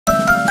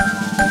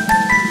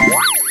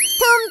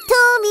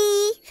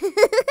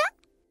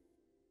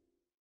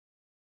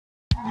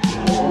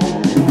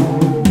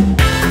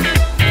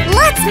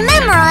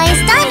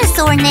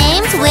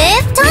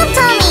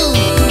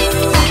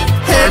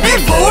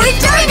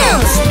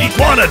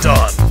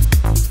Pteranodon,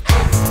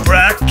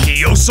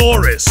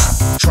 Brachiosaurus,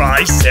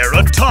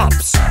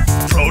 Triceratops,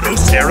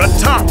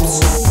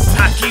 Protoceratops,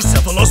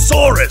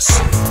 Pachycephalosaurus,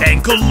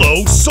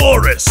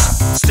 Ankylosaurus,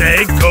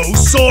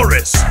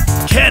 Stegosaurus,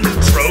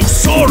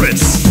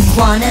 Kentrosaurus.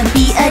 Wanna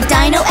be a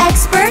dino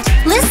expert?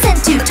 Listen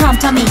to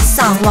Tomtomi's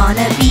song.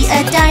 Wanna be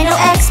a dino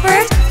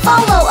expert?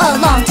 Follow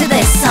along to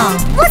this song.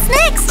 What's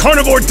next?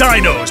 Carnivore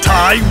dinos,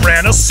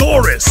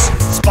 Tyrannosaurus,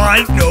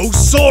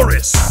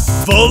 Spinosaurus,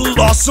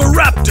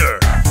 Velociraptor,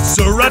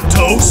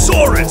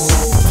 Ceratosaurus,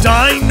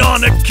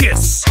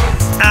 Deinonychus,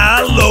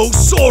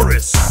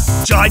 Allosaurus,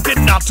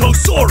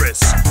 Giganotosaurus,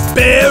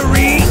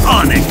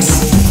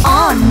 Baryonyx.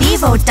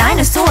 Omnivore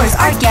dinosaurs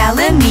are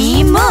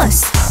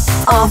Gallimimus,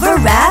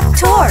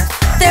 Oviraptor,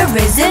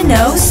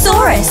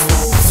 Therizinosaurus.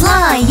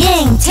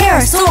 Flying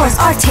pterosaurs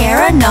are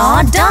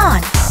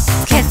Pteranodon,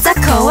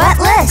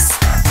 Quetzalcoatlus,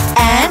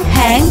 and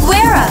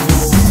Panguera.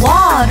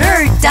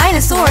 Water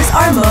dinosaurs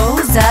are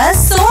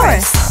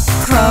Mosasaurus,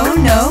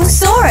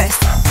 Chronosaurus,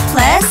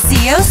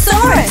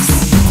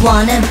 Plesiosaurus.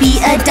 Wanna be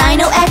a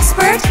dino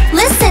expert?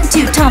 Listen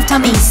to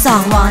Tomtomi's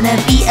song. Wanna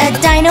be a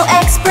dino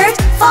expert?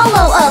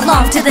 Follow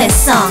along to this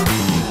song.